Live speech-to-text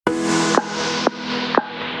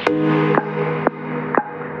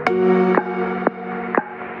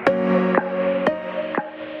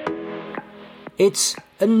It's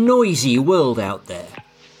a noisy world out there.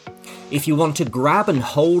 If you want to grab and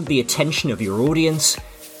hold the attention of your audience,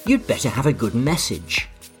 you'd better have a good message.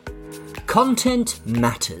 Content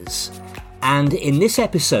matters, and in this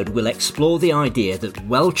episode we'll explore the idea that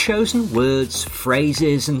well-chosen words,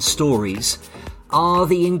 phrases and stories are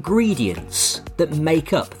the ingredients that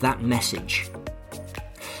make up that message.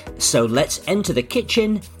 So let's enter the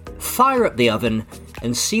kitchen, fire up the oven,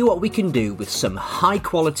 and see what we can do with some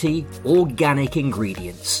high-quality, organic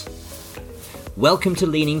ingredients. Welcome to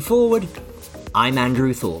Leaning Forward. I'm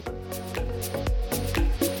Andrew Thorpe.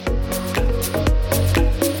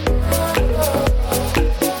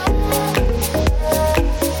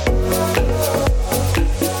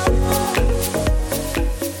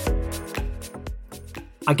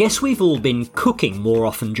 I guess we've all been cooking more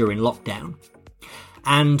often during lockdown.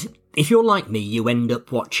 And if you're like me, you end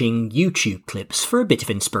up watching YouTube clips for a bit of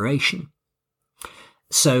inspiration.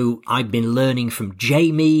 So I've been learning from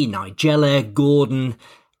Jamie, Nigella, Gordon,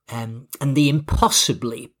 and the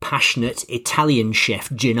impossibly passionate Italian chef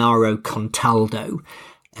Gennaro Contaldo,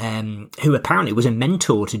 who apparently was a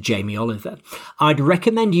mentor to Jamie Oliver. I'd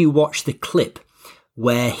recommend you watch the clip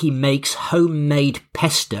where he makes homemade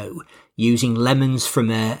pesto using lemons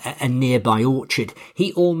from a nearby orchard.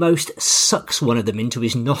 He almost sucks one of them into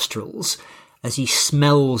his nostrils as he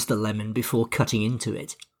smells the lemon before cutting into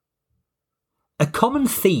it. A common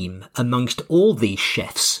theme amongst all these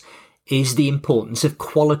chefs is the importance of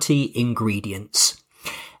quality ingredients.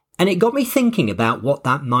 And it got me thinking about what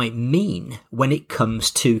that might mean when it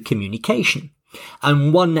comes to communication.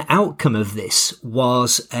 And one outcome of this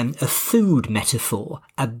was a food metaphor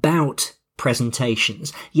about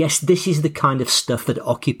presentations. Yes, this is the kind of stuff that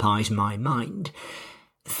occupies my mind.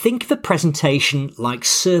 Think of a presentation like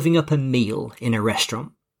serving up a meal in a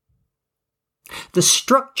restaurant. The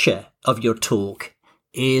structure of your talk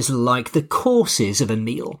is like the courses of a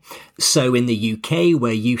meal. So in the UK,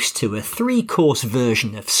 we're used to a 3-course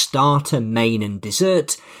version of starter, main and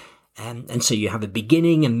dessert. And so you have a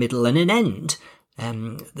beginning, a middle and an end.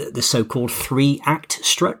 The so-called 3-act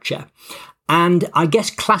structure. And I guess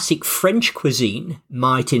classic French cuisine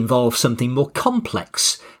might involve something more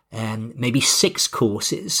complex, maybe 6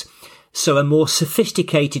 courses. So a more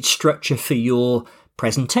sophisticated structure for your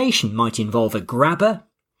presentation might involve a grabber,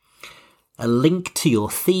 a link to your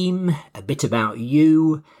theme, a bit about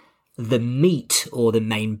you, the meat or the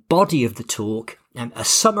main body of the talk, a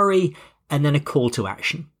summary, and then a call to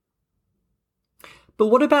action. But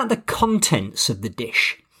what about the contents of the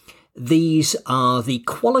dish? These are the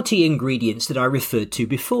quality ingredients that I referred to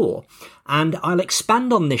before, and I'll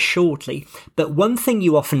expand on this shortly, but one thing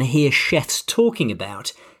you often hear chefs talking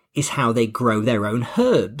about is how they grow their own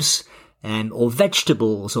herbs, or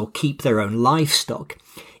vegetables, or keep their own livestock.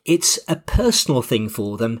 It's a personal thing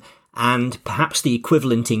for them, and perhaps the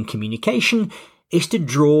equivalent in communication is to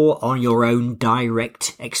draw on your own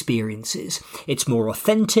direct experiences. It's more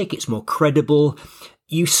authentic, it's more credible.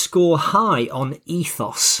 You score high on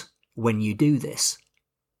ethos when you do this.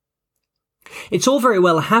 It's all very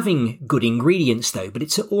well having good ingredients though, but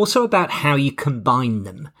it's also about how you combine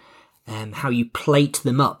them, how you plate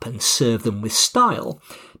them up and serve them with style.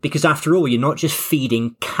 Because after all, you're not just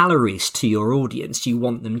feeding calories to your audience, you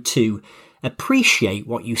want them to appreciate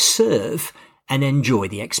what you serve and enjoy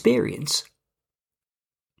the experience.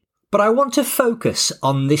 But I want to focus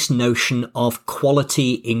on this notion of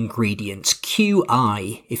quality ingredients,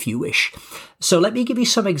 QI, if you wish. So let me give you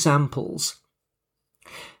some examples.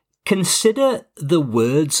 Consider the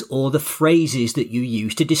words or the phrases that you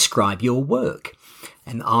use to describe your work.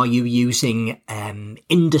 And are you using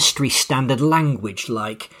industry standard language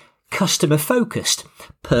like customer focused,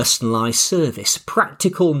 personalised service,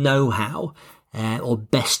 practical know-how, or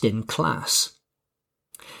best in class?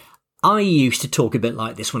 I used to talk a bit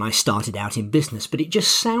like this when I started out in business, but it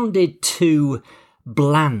just sounded too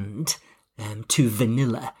bland, too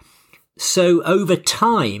vanilla. So over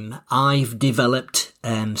time, I've developed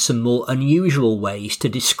some more unusual ways to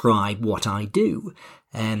describe what I do.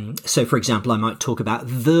 So for example, I might talk about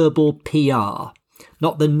verbal PR,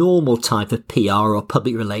 not the normal type of PR or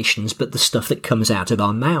public relations, but the stuff that comes out of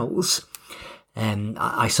our mouths.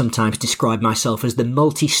 I sometimes describe myself as the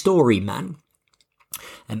multi-story man.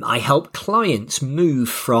 I help clients move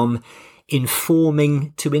from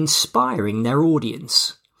informing to inspiring their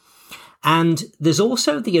audience. And there's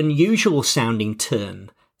also the unusual sounding term,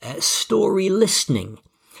 story listening,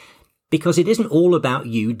 because it isn't all about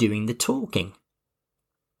you doing the talking.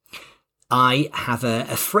 I have a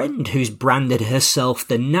friend who's branded herself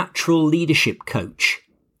the natural leadership coach.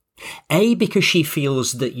 A, because she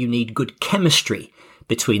feels that you need good chemistry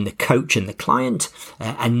between the coach and the client,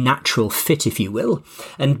 a natural fit, if you will.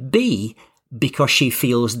 And B, because she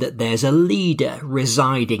feels that there's a leader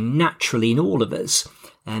residing naturally in all of us.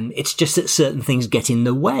 It's just that certain things get in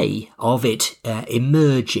the way of it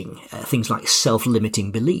emerging, things like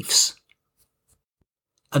self-limiting beliefs.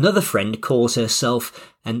 Another friend calls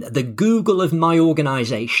herself the Google of my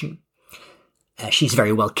organisation. She's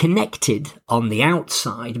very well connected on the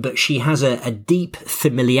outside, but she has a deep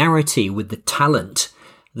familiarity with the talent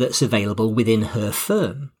that's available within her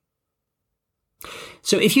firm.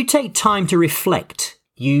 So if you take time to reflect,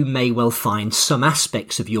 you may well find some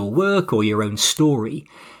aspects of your work or your own story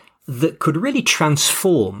that could really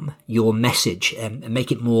transform your message and make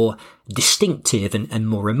it more distinctive and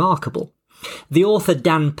more remarkable. The author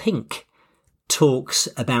Dan Pink talks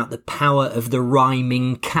about the power of the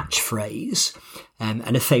rhyming catchphrase,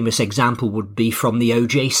 and a famous example would be from the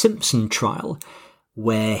O.J. Simpson trial,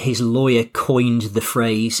 where his lawyer coined the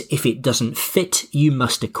phrase, "If it doesn't fit, you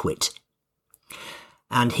must acquit."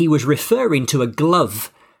 And he was referring to a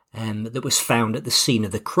glove that was found at the scene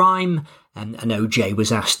of the crime, and O.J.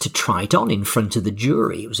 was asked to try it on in front of the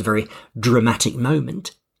jury. It was a very dramatic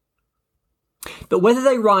moment. But whether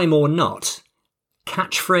they rhyme or not,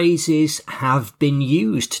 catchphrases have been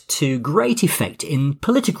used to great effect in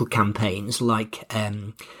political campaigns like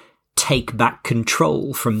 "Take Back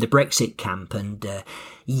Control" from the Brexit camp and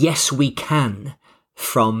 "Yes We Can"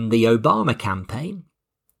 from the Obama campaign.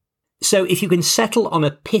 So if you can settle on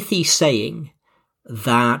a pithy saying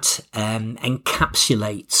that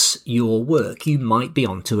encapsulates your work, you might be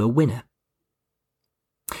onto a winner.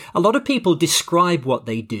 A lot of people describe what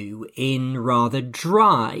they do in rather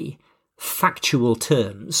dry, factual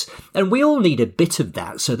terms, and we all need a bit of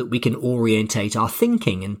that so that we can orientate our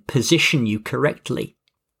thinking and position you correctly.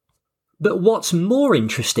 But what's more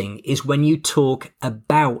interesting is when you talk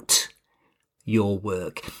about your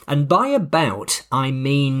work. And by about, I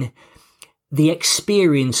mean the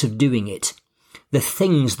experience of doing it, the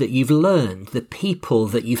things that you've learned, the people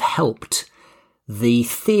that you've helped, the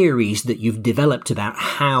theories that you've developed about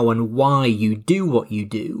how and why you do what you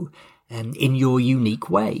do in your unique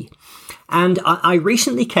way. And I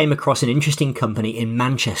recently came across an interesting company in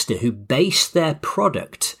Manchester who based their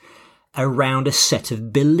product around a set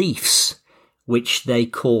of beliefs, which they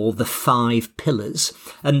call the 5 pillars.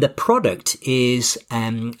 And the product is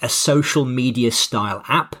a social media style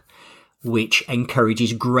app which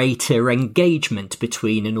encourages greater engagement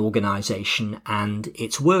between an organisation and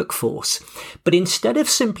its workforce. But instead of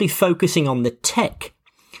simply focusing on the tech,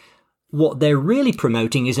 what they're really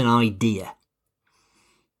promoting is an idea,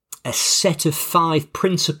 a set of 5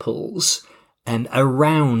 principles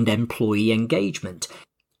around employee engagement.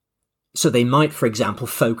 So they might, for example,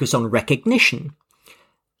 focus on recognition,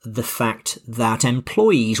 the fact that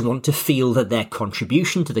employees want to feel that their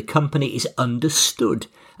contribution to the company is understood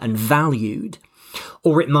and valued.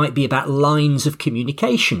 Or it might be about lines of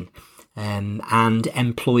communication and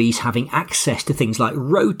employees having access to things like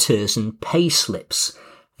rotas and pay slips,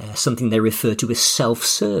 something they refer to as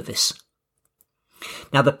self-service.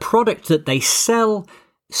 Now, the product that they sell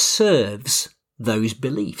serves those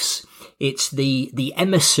beliefs. It's the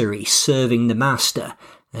emissary serving the master,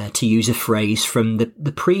 to use a phrase from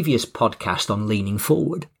the previous podcast on Leaning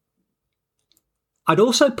Forward. I'd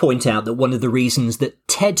also point out that one of the reasons that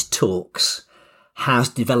TED Talks has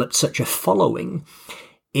developed such a following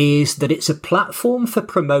is that it's a platform for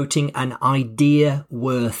promoting an idea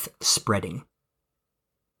worth spreading.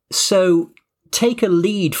 So take a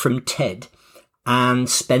lead from TED and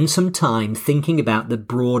spend some time thinking about the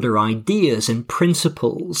broader ideas and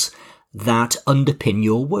principles that underpin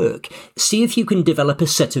your work. See if you can develop a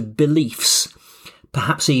set of beliefs,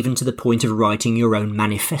 perhaps even to the point of writing your own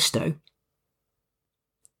manifesto.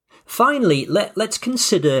 Finally, let's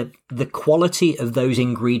consider the quality of those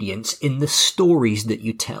ingredients in the stories that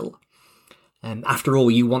you tell. After all,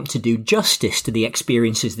 you want to do justice to the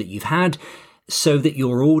experiences that you've had so that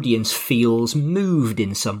your audience feels moved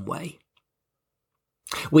in some way.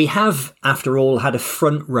 We have, after all, had a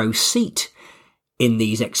front row seat in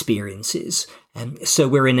these experiences, so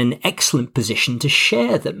we're in an excellent position to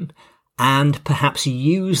share them and perhaps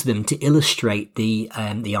use them to illustrate the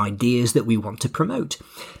ideas that we want to promote.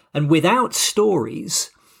 And without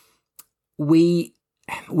stories, we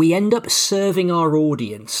end up serving our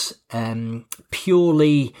audience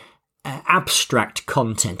purely abstract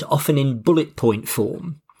content, often in bullet point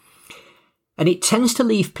form. And it tends to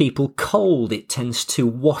leave people cold, it tends to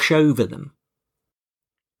wash over them.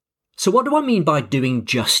 So what do I mean by doing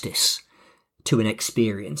justice to an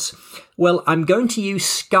experience? Well, I'm going to use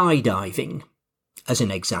skydiving as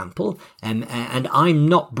an example, and I'm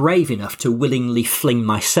not brave enough to willingly fling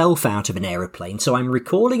myself out of an aeroplane, so I'm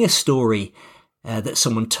recalling a story that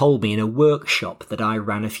someone told me in a workshop that I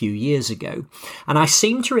ran a few years ago, and I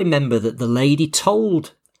seem to remember that the lady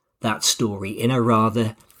told that story in a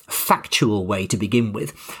rather factual way to begin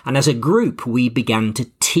with, and as a group we began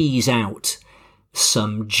to tease out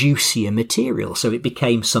some juicier material, so it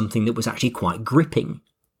became something that was actually quite gripping.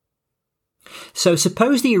 So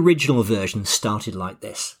suppose the original version started like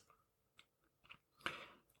this.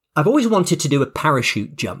 I've always wanted to do a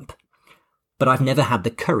parachute jump, but I've never had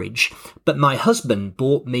the courage. But my husband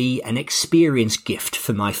bought me an experience gift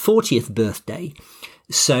for my 40th birthday,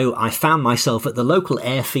 so I found myself at the local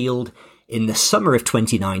airfield in the summer of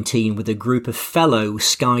 2019 with a group of fellow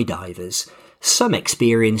skydivers, some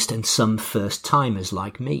experienced and some first-timers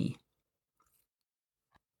like me.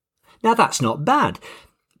 Now that's not bad,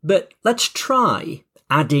 but let's try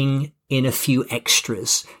adding in a few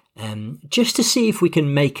extras just to see if we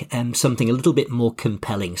can make something a little bit more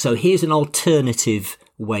compelling. So here's an alternative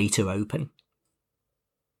way to open.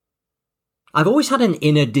 I've always had an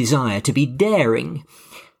inner desire to be daring,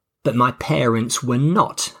 but my parents were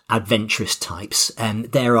not adventurous types,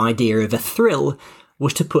 and their idea of a thrill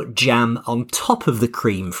was to put jam on top of the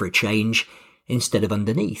cream for a change instead of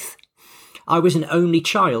underneath. I was an only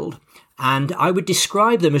child, and I would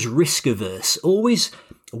describe them as risk-averse, always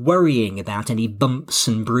worrying about any bumps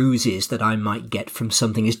and bruises that I might get from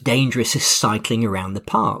something as dangerous as cycling around the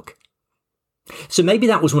park. So maybe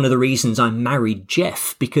that was one of the reasons I married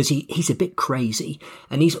Jeff, because he's a bit crazy,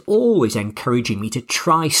 and he's always encouraging me to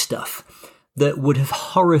try stuff that would have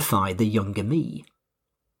horrified the younger me.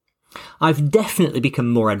 I've definitely become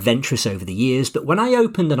more adventurous over the years, but when I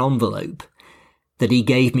opened an envelope that he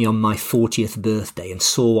gave me on my 40th birthday and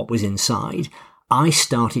saw what was inside, I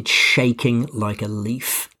started shaking like a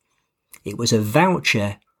leaf. It was a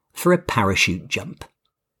voucher for a parachute jump.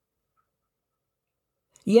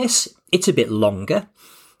 Yes, it's a bit longer,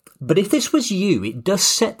 but if this was you, it does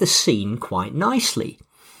set the scene quite nicely.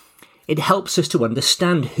 It helps us to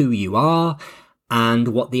understand who you are and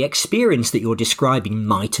what the experience that you're describing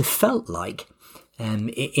might have felt like.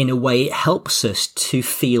 In a way, it helps us to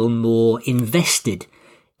feel more invested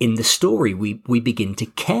in the story. We begin to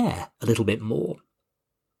care a little bit more.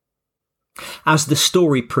 As the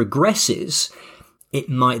story progresses, it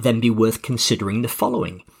might then be worth considering the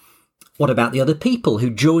following. What about the other people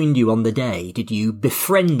who joined you on the day? Did you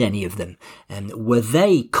befriend any of them? And were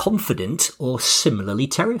they confident or similarly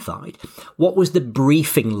terrified? What was the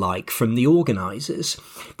briefing like from the organisers?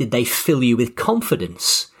 Did they fill you with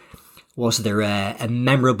confidence? Was there a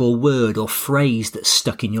memorable word or phrase that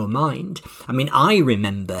stuck in your mind? I mean, I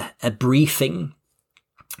remember a briefing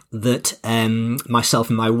that myself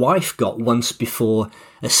and my wife got once before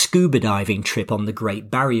a scuba diving trip on the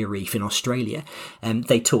Great Barrier Reef in Australia.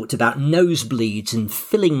 They talked about nosebleeds and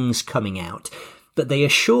fillings coming out, but they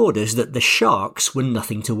assured us that the sharks were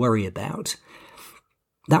nothing to worry about.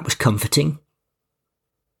 That was comforting.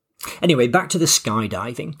 Anyway, back to the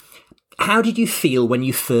skydiving. How did you feel when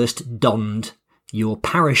you first donned your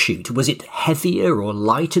parachute? Was it heavier or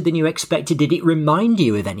lighter than you expected? Did it remind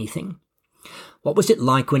you of anything? What was it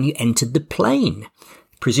like when you entered the plane?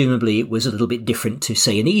 Presumably it was a little bit different to,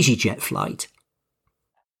 say, an EasyJet flight.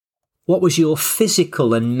 What was your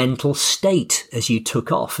physical and mental state as you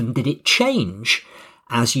took off, and did it change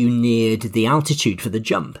as you neared the altitude for the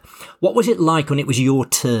jump? What was it like when it was your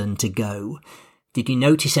turn to go? Did you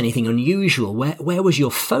notice anything unusual? Where was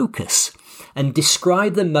your focus? And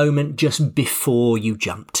describe the moment just before you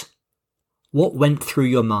jumped. What went through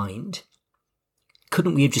your mind?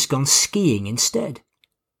 Couldn't we have just gone skiing instead?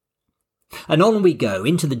 And on we go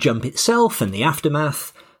into the jump itself and the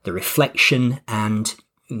aftermath, the reflection, and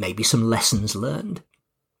maybe some lessons learned.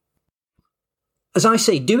 As I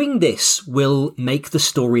say, doing this will make the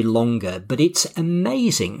story longer, but it's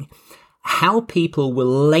amazing how people will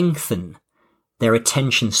lengthen their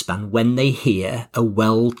attention span when they hear a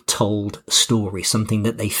well-told story, something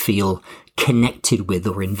that they feel connected with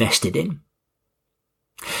or invested in.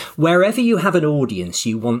 Wherever you have an audience,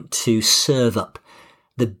 you want to serve up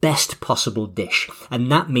the best possible dish,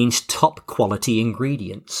 and that means top quality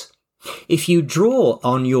ingredients. If you draw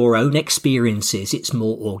on your own experiences, it's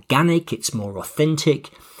more organic, it's more authentic,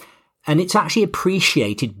 and it's actually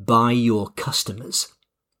appreciated by your customers.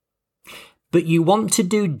 But you want to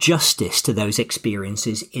do justice to those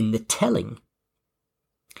experiences in the telling.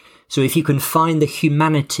 So if you can find the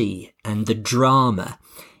humanity and the drama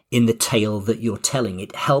in the tale that you're telling,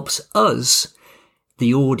 it helps us,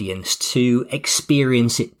 the audience, to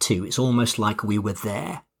experience it too. It's almost like we were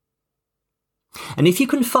there. And if you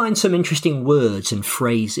can find some interesting words and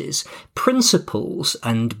phrases, principles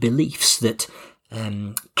and beliefs that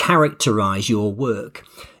characterise your work,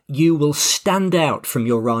 you will stand out from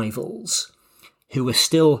your rivals who are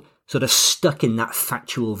still sort of stuck in that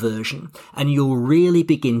factual version, and you'll really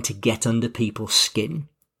begin to get under people's skin,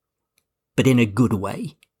 but in a good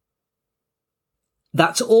way.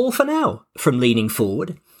 That's all for now from Leaning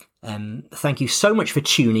Forward. Thank you so much for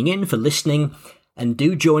tuning in, for listening, and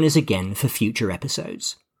do join us again for future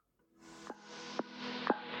episodes.